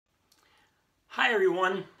Hi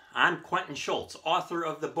everyone, I'm Quentin Schultz, author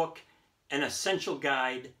of the book An Essential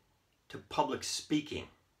Guide to Public Speaking.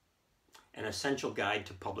 An Essential Guide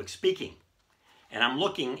to Public Speaking. And I'm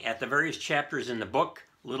looking at the various chapters in the book,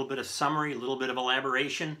 a little bit of summary, a little bit of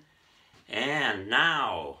elaboration. And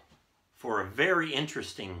now for a very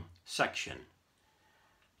interesting section.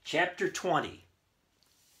 Chapter 20,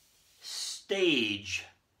 Stage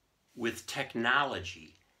with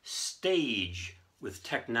Technology. Stage with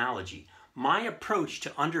Technology. My approach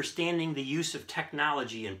to understanding the use of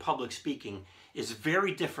technology in public speaking is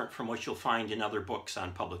very different from what you'll find in other books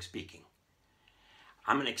on public speaking.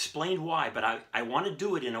 I'm going to explain why, but I want to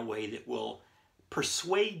do it in a way that will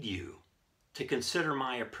persuade you to consider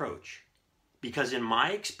my approach. Because in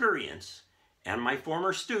my experience, and my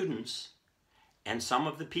former students, and some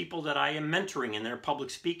of the people that I am mentoring in their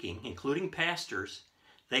public speaking, including pastors,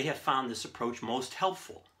 they have found this approach most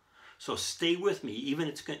helpful. So stay with me, even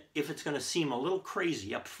if it's going to seem a little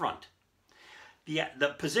crazy up front.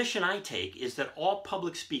 The position I take is that all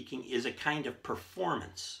public speaking is a kind of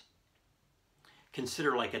performance.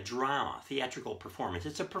 Consider like a drama, theatrical performance.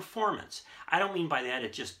 It's a performance. I don't mean by that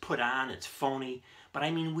it's just put on, it's phony, but I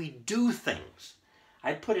mean we do things.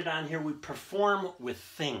 I put it on here, we perform with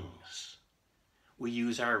things. We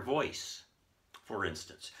use our voice, for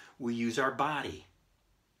instance. We use our body.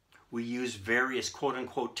 We use various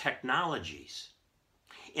quote-unquote technologies.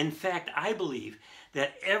 In fact, I believe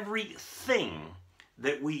that everything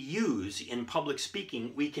that we use in public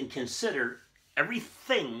speaking, we can consider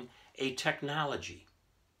everything a technology.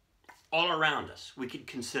 All around us, we could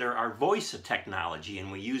consider our voice a technology and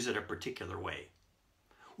we use it a particular way.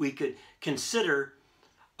 We could consider,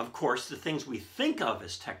 of course, the things we think of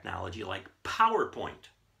as technology like PowerPoint.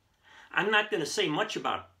 I'm not going to say much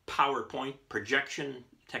about PowerPoint, projection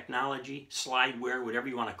technology, slideware, whatever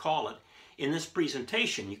you want to call it, in this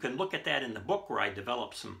presentation. You can look at that in the book where I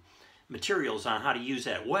develop some materials on how to use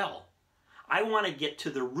that well. I want to get to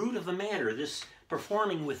the root of the matter, this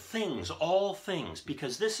performing with things, all things,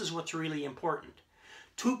 because this is what's really important.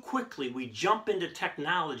 Too quickly we jump into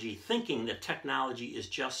technology thinking that technology is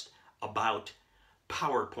just about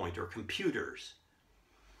PowerPoint or computers.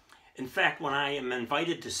 In fact, when I am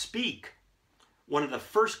invited to speak, one of the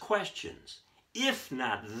first questions, if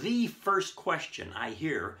not the first question I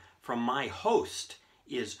hear from my host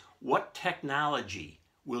is, what technology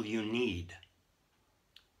will you need?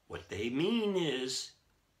 What they mean is,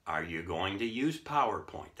 are you going to use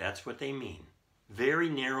PowerPoint? That's what they mean. Very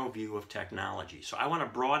narrow view of technology. So I want to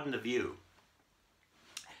broaden the view.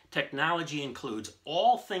 Technology includes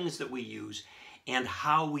all things that we use and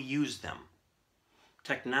how we use them.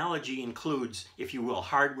 Technology includes, if you will,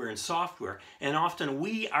 hardware and software, and often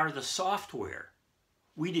we are the software.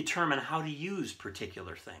 We determine how to use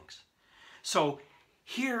particular things. So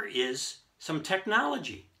here is some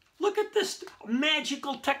technology. Look at this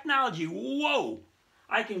magical technology. Whoa!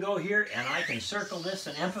 I can go here and I can circle this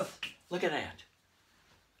and look at that.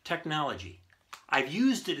 Technology. I've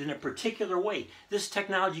used it in a particular way. This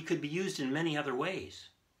technology could be used in many other ways,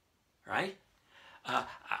 right?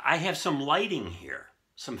 I have some lighting here,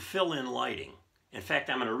 some fill-in lighting. In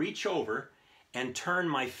fact, I'm going to reach over and turn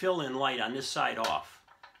my fill-in light on this side off.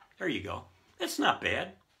 There you go. That's not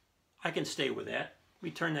bad. I can stay with that. Let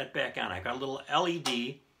me turn that back on. I got a little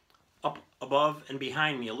LED up above and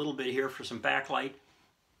behind me, a little bit here for some backlight.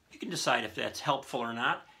 You can decide if that's helpful or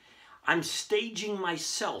not. I'm staging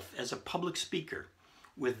myself as a public speaker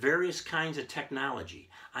with various kinds of technology.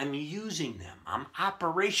 I'm using them. I'm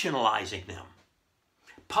operationalizing them.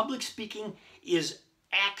 Public speaking is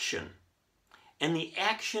action, and the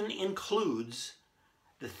action includes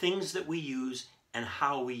the things that we use and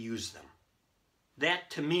how we use them. That,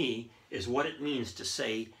 to me, is what it means to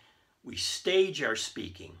say we stage our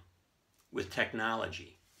speaking with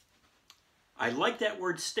technology. I like that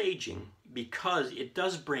word staging because it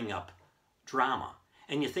does bring up drama.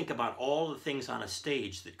 And you think about all the things on a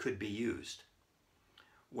stage that could be used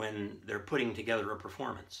when they're putting together a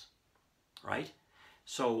performance, right?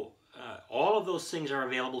 So all of those things are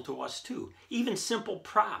available to us too. Even simple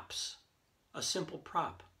props. A simple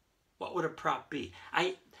prop. What would a prop be?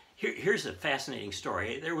 Here's a fascinating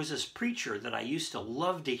story. There was this preacher that I used to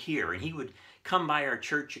love to hear, and he would come by our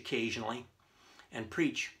church occasionally and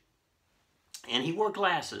preach. And he wore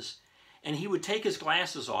glasses, and he would take his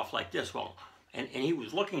glasses off like this. Well, and he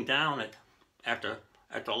was looking down at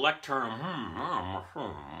the lectern,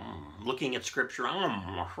 looking at scripture,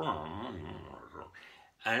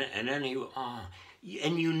 and then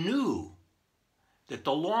and you knew that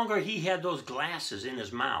the longer he had those glasses in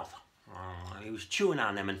his mouth, he was chewing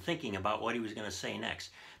on them and thinking about what he was going to say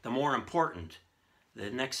next, the more important the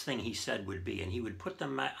next thing he said would be, and he would put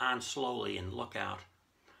them on slowly and look out.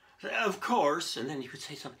 Of course, and then he would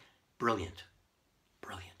say something. Brilliant,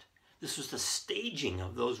 brilliant. This was the staging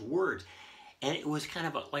of those words, and it was kind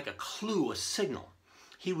of like a clue, a signal.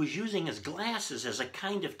 He was using his glasses as a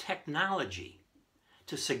kind of technology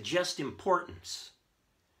to suggest importance,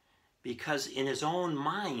 because in his own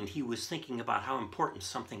mind he was thinking about how important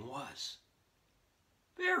something was.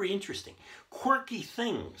 Very interesting. Quirky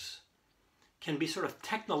things can be sort of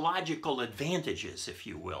technological advantages, if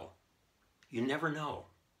you will. You never know.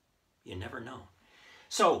 You never know.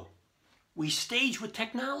 So we stage with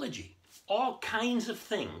technology, all kinds of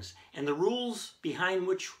things, and the rules behind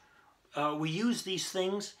which we use these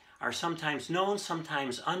things are sometimes known,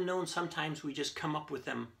 sometimes unknown, sometimes we just come up with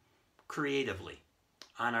them creatively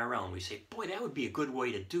on our own. We say, boy, that would be a good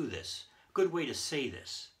way to do this, a good way to say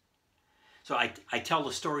this. So I tell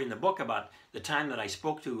the story in the book about the time that I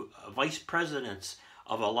spoke to vice presidents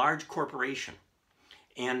of a large corporation,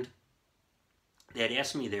 and they had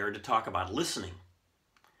asked me there to talk about listening.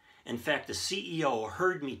 In fact, the CEO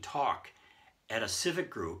heard me talk at a civic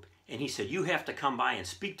group, and he said, you have to come by and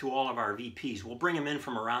speak to all of our VPs. We'll bring them in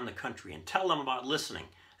from around the country and tell them about listening.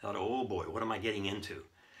 I thought, oh boy, what am I getting into?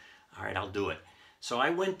 All right, I'll do it. So I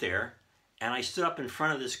went there, and I stood up in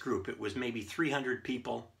front of this group. It was maybe 300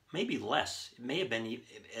 people, maybe less. It may have been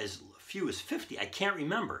as few as 50. I can't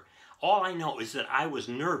remember. All I know is that I was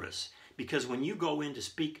nervous, because when you go in to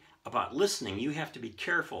speak about listening, you have to be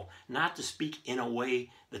careful not to speak in a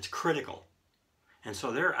way that's critical. And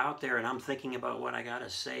so they're out there, and I'm thinking about what I got to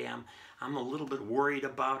say. I'm a little bit worried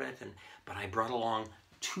about it, but I brought along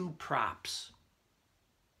 2 props.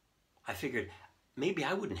 I figured maybe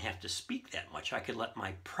I wouldn't have to speak that much. I could let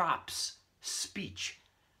my props speak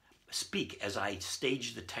as I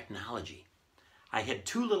staged the technology. I had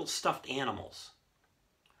 2 little stuffed animals.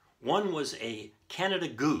 One was a Canada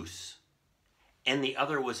goose, and the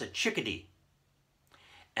other was a chickadee.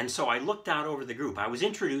 And so I looked out over the group. I was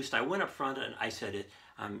introduced. I went up front and I said,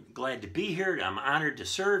 I'm glad to be here. I'm honored to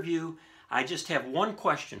serve you. I just have one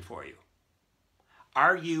question for you.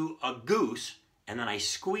 Are you a goose? And then I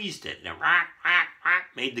squeezed it, and it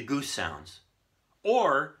made the goose sounds.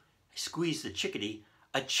 Or I squeezed the chickadee,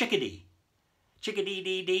 a chickadee.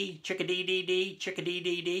 Chickadee-dee-dee, chickadee-dee-dee,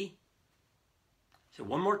 chickadee-dee-dee. So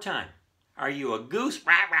one more time. Are you a goose?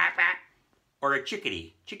 Or a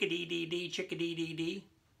chickadee? Chickadee-dee-dee, chickadee-dee-dee.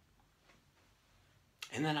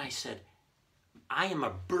 And then I said, I am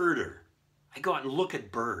a birder. I go out and look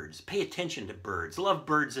at birds, pay attention to birds, love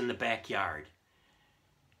birds in the backyard.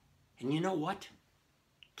 And you know what?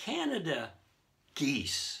 Canada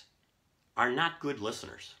geese are not good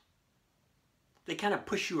listeners. They kind of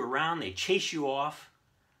push you around, they chase you off.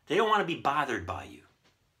 They don't want to be bothered by you.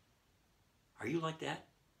 Are you like that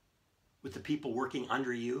with the people working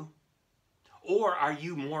under you? Or are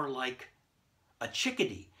you more like a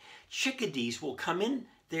chickadee? Chickadees will come in,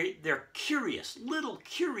 they're curious, little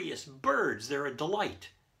curious birds. They're a delight.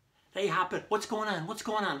 They hop in, what's going on, what's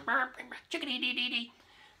going on? Chickadee-dee-dee-dee.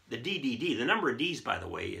 The D-D-D, the number of D's, by the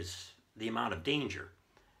way, is the amount of danger.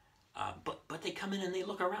 But they come in and they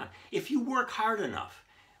look around. If you work hard enough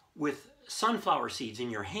with sunflower seeds in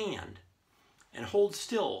your hand and hold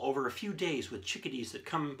still over a few days with chickadees that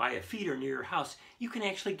come by a feeder near your house, you can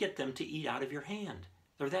actually get them to eat out of your hand.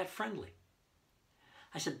 They're that friendly.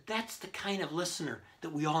 I said, that's the kind of listener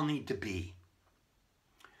that we all need to be.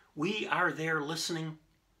 We are there listening.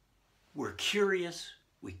 We're curious.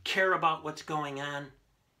 We care about what's going on.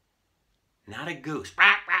 Not a goose.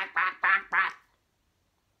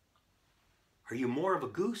 Are you more of a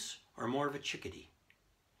goose or more of a chickadee?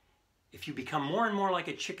 If you become more and more like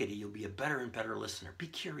a chickadee, you'll be a better and better listener. Be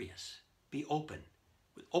curious. Be open.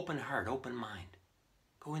 With open heart, open mind.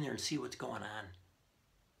 Go in there and see what's going on.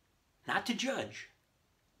 Not to judge,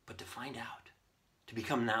 but to find out. To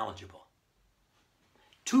become knowledgeable.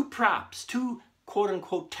 2 props, 2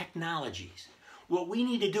 quote-unquote technologies. What we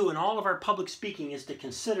need to do in all of our public speaking is to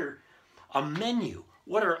consider a menu.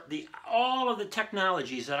 What are all of the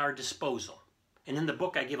technologies at our disposal? And in the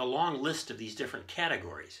book, I give a long list of these different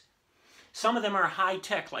categories. Some of them are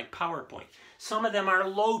high-tech, like PowerPoint. Some of them are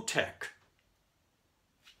low-tech,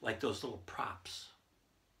 like those little props.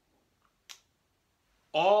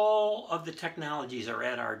 All of the technologies are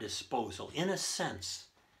at our disposal. In a sense,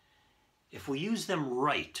 if we use them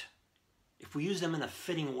right, if we use them in a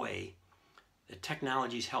fitting way, the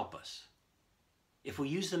technologies help us. If we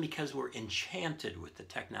use them because we're enchanted with the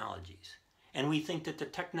technologies, and we think that the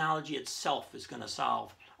technology itself is going to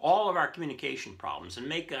solve all of our communication problems and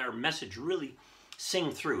make our message really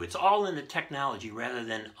sing through. It's all in the technology rather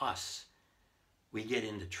than us. We get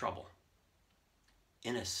into trouble.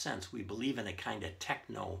 in a sense, we believe in a kind of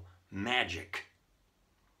techno magic.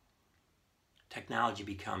 Technology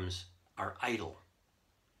becomes our idol.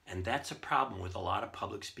 And that's a problem with a lot of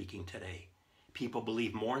public speaking today. People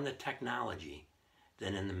believe more in the technology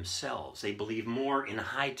than in themselves. They believe more in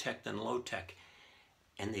high tech than low tech,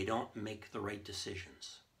 and they don't make the right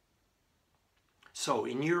decisions. So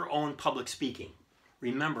in your own public speaking,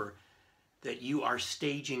 remember that you are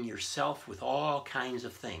staging yourself with all kinds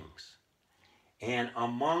of things. And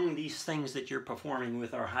among these things that you're performing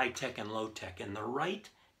with are high tech and low tech, and the right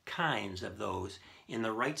kinds of those in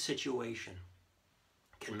the right situation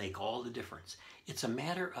can make all the difference. It's a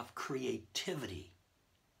matter of creativity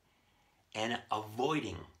and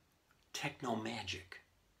avoiding techno magic.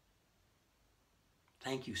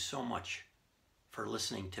 Thank you so much for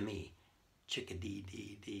listening to me,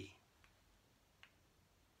 Chickadee-dee-dee.